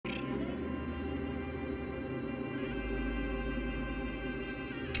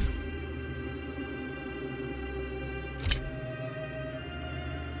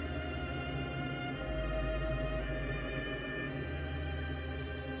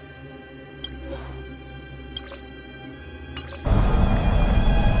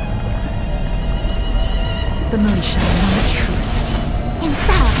The moon shines on the truth.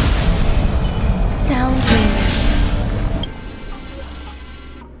 Infallible. Sound wings.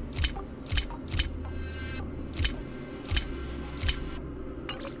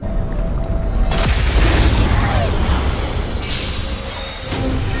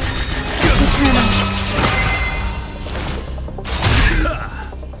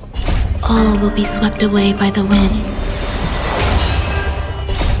 All will be swept away by the wind.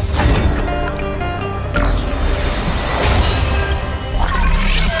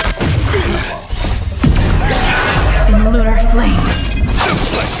 In lunar flame.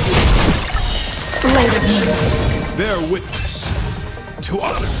 Blade of moonlight. Bear witness to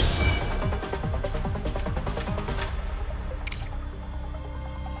honor.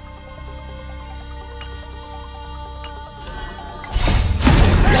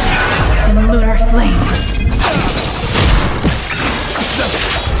 Lunar flame.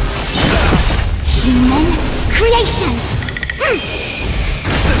 Human creations.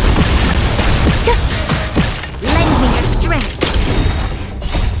 Lend me your strength.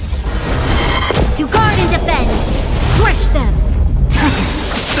 To guard and defend. Crush them.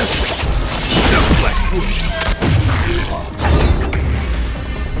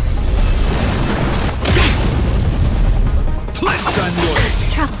 Pledge thy loyalty.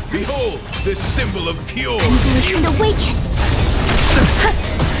 Troublesome. Behold, this symbol of pure. And awaken.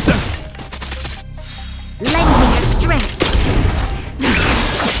 Lend me your strength.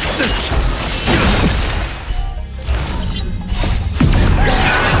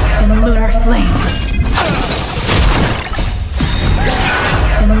 In lunar flame.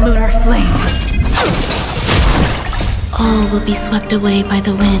 In lunar flame. All will be swept away by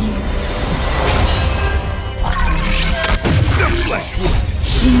the wind. The flesh wound.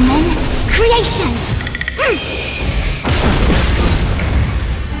 Human creations.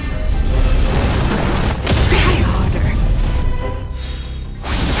 Try harder.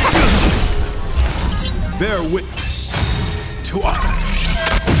 Bear witness to honor.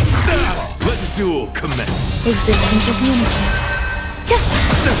 Let the duel commence. Existence is unity.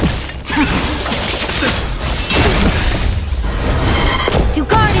 To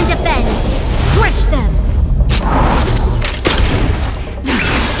guard and defend. Crush them.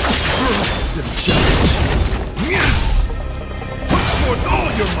 To the challenge. Put forth all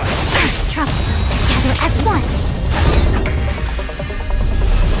your might. Troublesome. Together as one.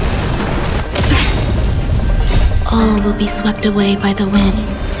 All will be swept away by the wind.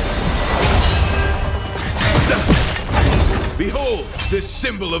 Behold, this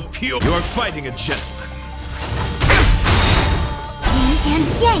symbol of pure. You are fighting a gentleman. Yin and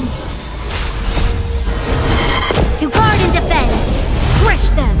yang. To guard and defend. Crush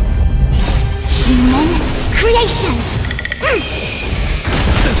them. Human creations.